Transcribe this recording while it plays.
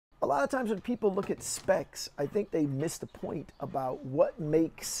lot of times when people look at specs, I think they miss the point about what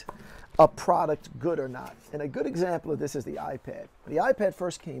makes a product good or not. And a good example of this is the iPad. When the iPad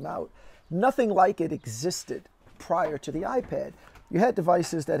first came out, nothing like it existed prior to the iPad. You had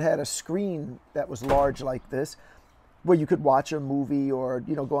devices that had a screen that was large like this, where you could watch a movie or,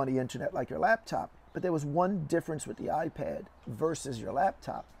 you know, go on the internet like your laptop. But there was one difference with the iPad versus your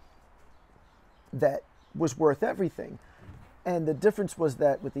laptop that was worth everything. And the difference was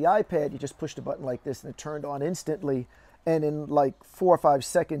that with the iPad, you just pushed a button like this and it turned on instantly. And in like 4 or 5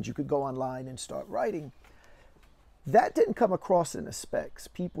 seconds, you could go online and start writing. That didn't come across in the specs.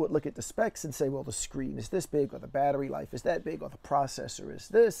 People would look at the specs and say, well, the screen is this big, or the battery life is that big, or the processor is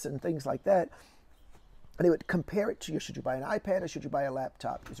this, and things like that. And they would compare it to you. Should you buy an iPad or should you buy a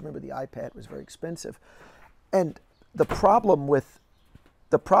laptop? Because remember, the iPad was very expensive. And the problem with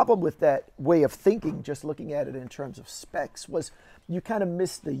that way of thinking, just looking at it in terms of specs, was you kind of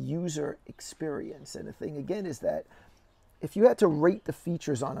missed the user experience. And the thing, again, is that if you had to rate the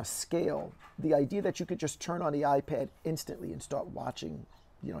features on a scale, the idea that you could just turn on the iPad instantly and start watching,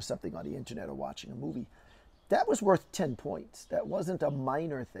 you know, something on the internet or watching a movie, that was worth 10 points. That wasn't a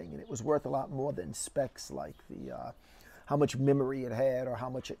minor thing, and it was worth a lot more than specs like the how much memory it had or how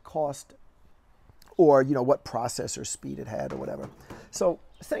much it cost, or, you know, what processor speed it had or whatever. So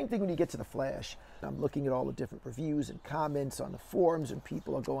same thing when you get to the Flash. I'm looking at all the different reviews and comments on the forums, and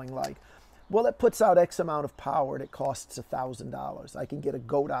people are going like, well, it puts out X amount of power and it costs $1,000. I can get a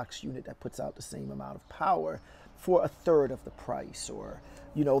Godox unit that puts out the same amount of power for 1/3 of the price. Or,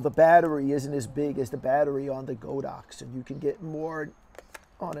 you know, the battery isn't as big as the battery on the Godox, and you can get more,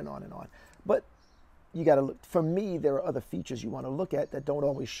 on and on and on. But you got to look. For me, there are other features you want to look at that don't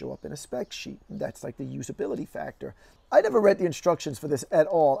always show up in a spec sheet. And that's like the usability factor. I never read the instructions for this at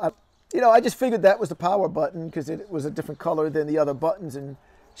all. I just figured that was the power button because it was a different color than the other buttons, and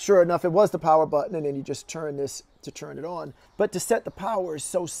sure enough, it was the power button, and then you just turn this to turn it on. But to set the power is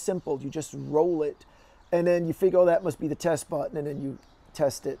so simple. You just roll it, and then you figure, oh, that must be the test button, and then you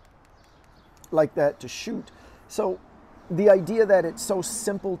test it like that to shoot. So the idea that it's so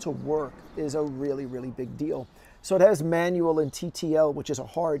simple to work is a really, really big deal. So it has manual and TTL, which is a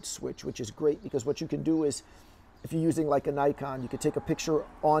hard switch, which is great because what you can do is, if you're using like a Nikon, you could take a picture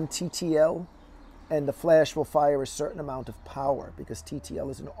on TTL, and the flash will fire a certain amount of power because TTL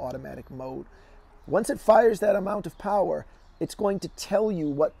is an automatic mode. Once it fires that amount of power, it's going to tell you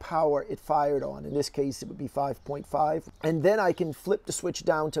what power it fired on. In this case, it would be 5.5. And then I can flip the switch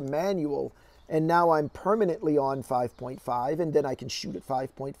down to manual, and now I'm permanently on 5.5, and then I can shoot at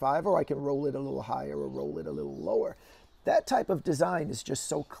 5.5, or I can roll it a little higher or roll it a little lower. That type of design is just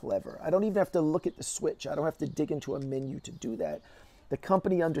so clever. I don't even have to look at the switch. I don't have to dig into a menu to do that. The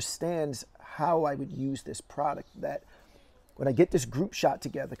company understands how I would use this product, that when I get this group shot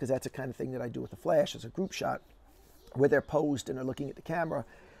together, because that's the kind of thing that I do with the flash, is a group shot where they're posed and they're looking at the camera.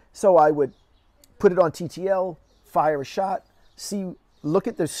 So I would put it on TTL, fire a shot, look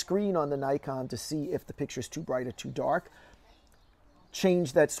at the screen on the Nikon to see if the picture is too bright or too dark,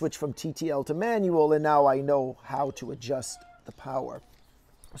 change that switch from TTL to manual, and now I know how to adjust the power.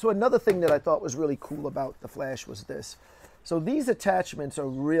 So another thing that I thought was really cool about the flash was this. So these attachments are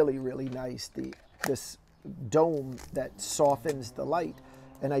really, really nice. This dome that softens the light,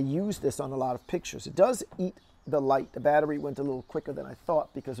 and I use this on a lot of pictures. It does eat the light. The battery went a little quicker than I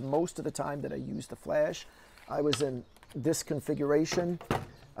thought because most of the time that I used the flash, I was in this configuration.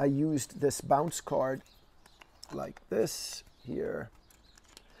 I used this bounce card like this here.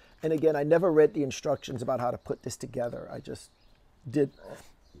 And again, I never read the instructions about how to put this together. I just did,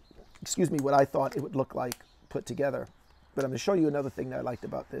 what I thought it would look like put together. But I'm going to show you another thing that I liked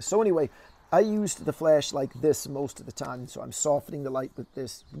about this. So anyway, I used the flash like this most of the time. So I'm softening the light with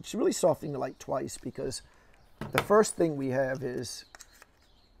this. It's really softening the light twice because the first thing we have is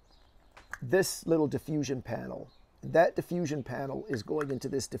this little diffusion panel. That diffusion panel is going into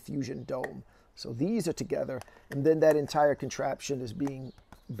this diffusion dome. So these are together, and then that entire contraption is being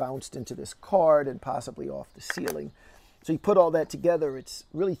bounced into this card and possibly off the ceiling. So you put all that together, it's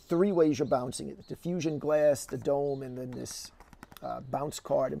really 3 ways you're bouncing it: the diffusion glass, the dome, and then this bounce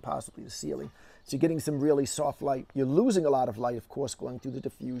card and possibly the ceiling. So you're getting some really soft light. You're losing a lot of light, of course, going through the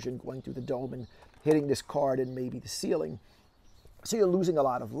diffusion, going through the dome, and hitting this card and maybe the ceiling. So you're losing a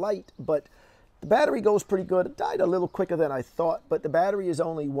lot of light, but the battery goes pretty good. It died a little quicker than I thought, but the battery is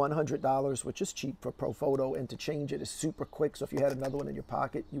only $100, which is cheap for Profoto, and to change it is super quick. So if you had another one in your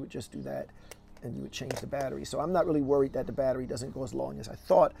pocket, you would just do that, and you would change the battery. So I'm not really worried that the battery doesn't go as long as I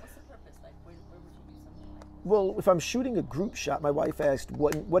thought. What's the purpose? Like, where would you do something like that? Well, if I'm shooting a group shot, my wife asked,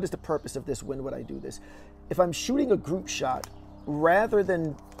 what is the purpose of this? When would I do this? If I'm shooting a group shot, rather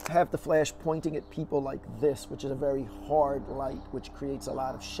than have the flash pointing at people like this, which is a very hard light, which creates a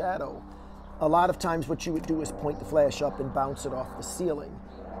lot of shadow, a lot of times what you would do is point the flash up and bounce it off the ceiling.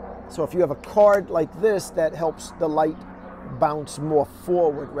 So if you have a card like this, that helps the light bounce more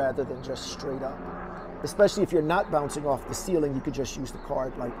forward rather than just straight up. Especially if you're not bouncing off the ceiling, you could just use the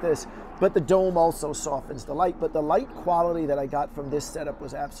card like this. But the dome also softens the light. But the light quality that I got from this setup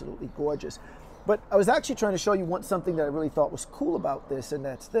was absolutely gorgeous. But I was actually trying to show you something that I really thought was cool about this, and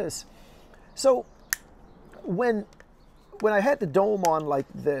that's this. So when I had the dome on like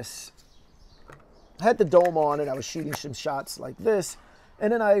this, I had the dome on and I was shooting some shots like this,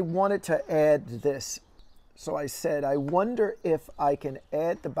 and then I wanted to add this. So I said, I wonder if I can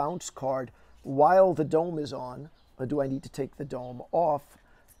add the bounce card while the dome is on, or do I need to take the dome off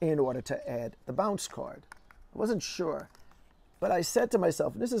in order to add the bounce card? I wasn't sure. But I said to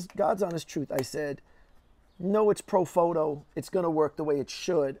myself, and this is God's honest truth, I said, no, it's Profoto. It's going to work the way it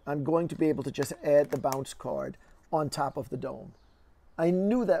should. I'm going to be able to just add the bounce card on top of the dome. I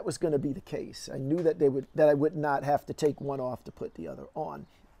knew that was going to be the case. I knew that I would not have to take one off to put the other on.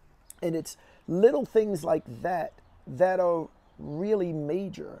 And it's little things like that that are really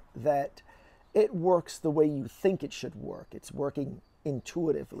major, that it works the way you think it should work. It's working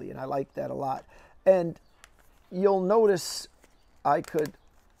intuitively, and I like that a lot. And you'll notice I could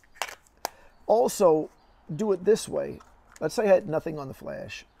also do it this way. Let's say I had nothing on the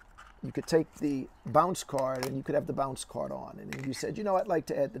flash. You could take the bounce card and you could have the bounce card on. And then you said, you know, I'd like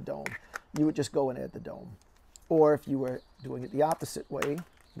to add the dome. You would just go and add the dome. Or if you were doing it the opposite way,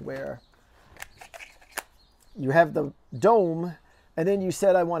 where you have the dome and then you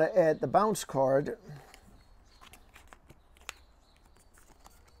said, I want to add the bounce card.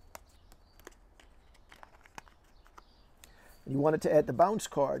 You wanted to add the bounce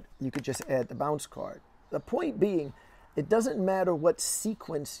card, you could just add the bounce card. The point being, it doesn't matter what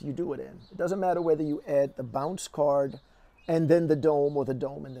sequence you do it in. It doesn't matter whether you add the bounce card and then the dome, or the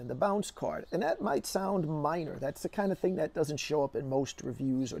dome and then the bounce card. And that might sound minor. That's the kind of thing that doesn't show up in most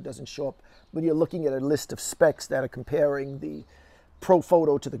reviews, or doesn't show up when you're looking at a list of specs that are comparing the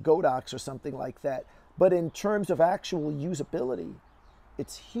Profoto to the Godox or something like that. But in terms of actual usability,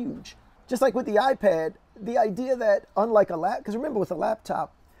 it's huge. Just like with the iPad, the idea that unlike a laptop, because remember with a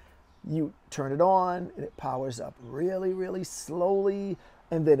laptop, you turn it on and it powers up really, really slowly,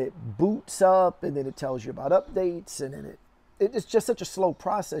 and then it boots up, and then it tells you about updates, and then it's just such a slow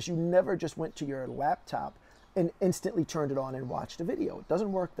process. You never just went to your laptop and instantly turned it on and watched a video. It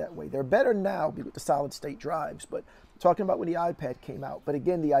doesn't work that way. They're better now with the solid state drives, but talking about when the iPad came out. But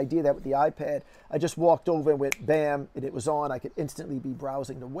again, the idea that with the iPad, I just walked over and went bam, and it was on. I could instantly be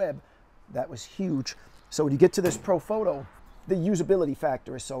browsing the web. That was huge. So when you get to this Profoto, the usability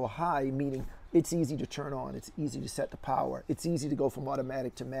factor is so high, meaning it's easy to turn on, it's easy to set the power, it's easy to go from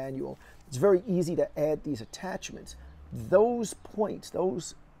automatic to manual. It's very easy to add these attachments. Those points,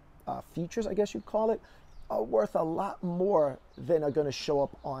 those features, I guess you'd call it, are worth a lot more than are going to show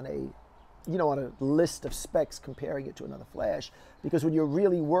up on a list of specs comparing it to another flash. Because when you're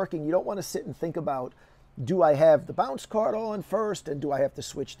really working, you don't want to sit and think about, do I have the bounce card on first, and do I have to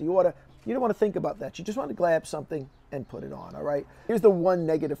switch the order? You don't want to think about that. You just want to grab something and put it on, all right? Here's the one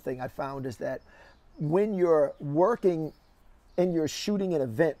negative thing I found, is that when you're working and you're shooting an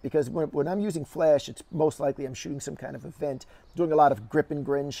event, because when I'm using flash, it's most likely I'm shooting some kind of event, doing a lot of grip and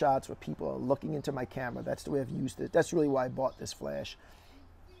grin shots where people are looking into my camera. That's the way I've used it. That's really why I bought this flash.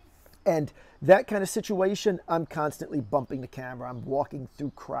 And that kind of situation, I'm constantly bumping the camera. I'm walking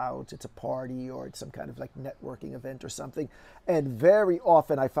through crowds. It's a party, or it's some kind of like networking event or something. And very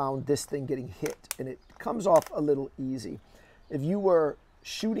often I found this thing getting hit, and it comes off a little easy. If you were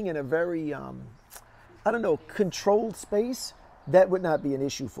shooting in a very, controlled space, that would not be an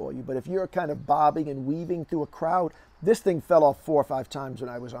issue for you. But if you're kind of bobbing and weaving through a crowd, this thing fell off 4 or 5 times when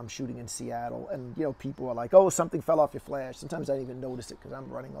I was shooting in Seattle. And, people are like, oh, something fell off your flash. Sometimes I didn't even notice it because I'm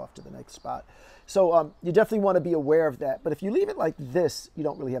running off to the next spot. So you definitely want to be aware of that. But if you leave it like this, you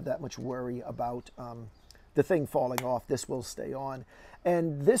don't really have that much worry about the thing falling off. This will stay on.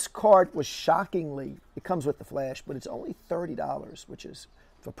 And this card was shockingly, it comes with the flash, but it's only $30, which is,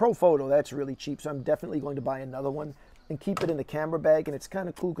 for Profoto, that's really cheap. So I'm definitely going to buy another one and keep it in the camera bag. And it's kind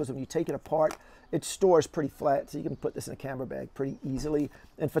of cool because when you take it apart, it stores pretty flat, so you can put this in a camera bag pretty easily.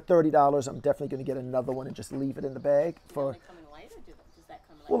 And for $30, I'm definitely going to get another one and just leave it in the bag. Does it only come in white, or does that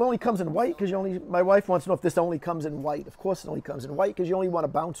come in Well, it only comes in white because my wife wants to know if this only comes in white. Of course it only comes in white because you only want to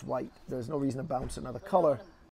bounce white. There's no reason to bounce another color.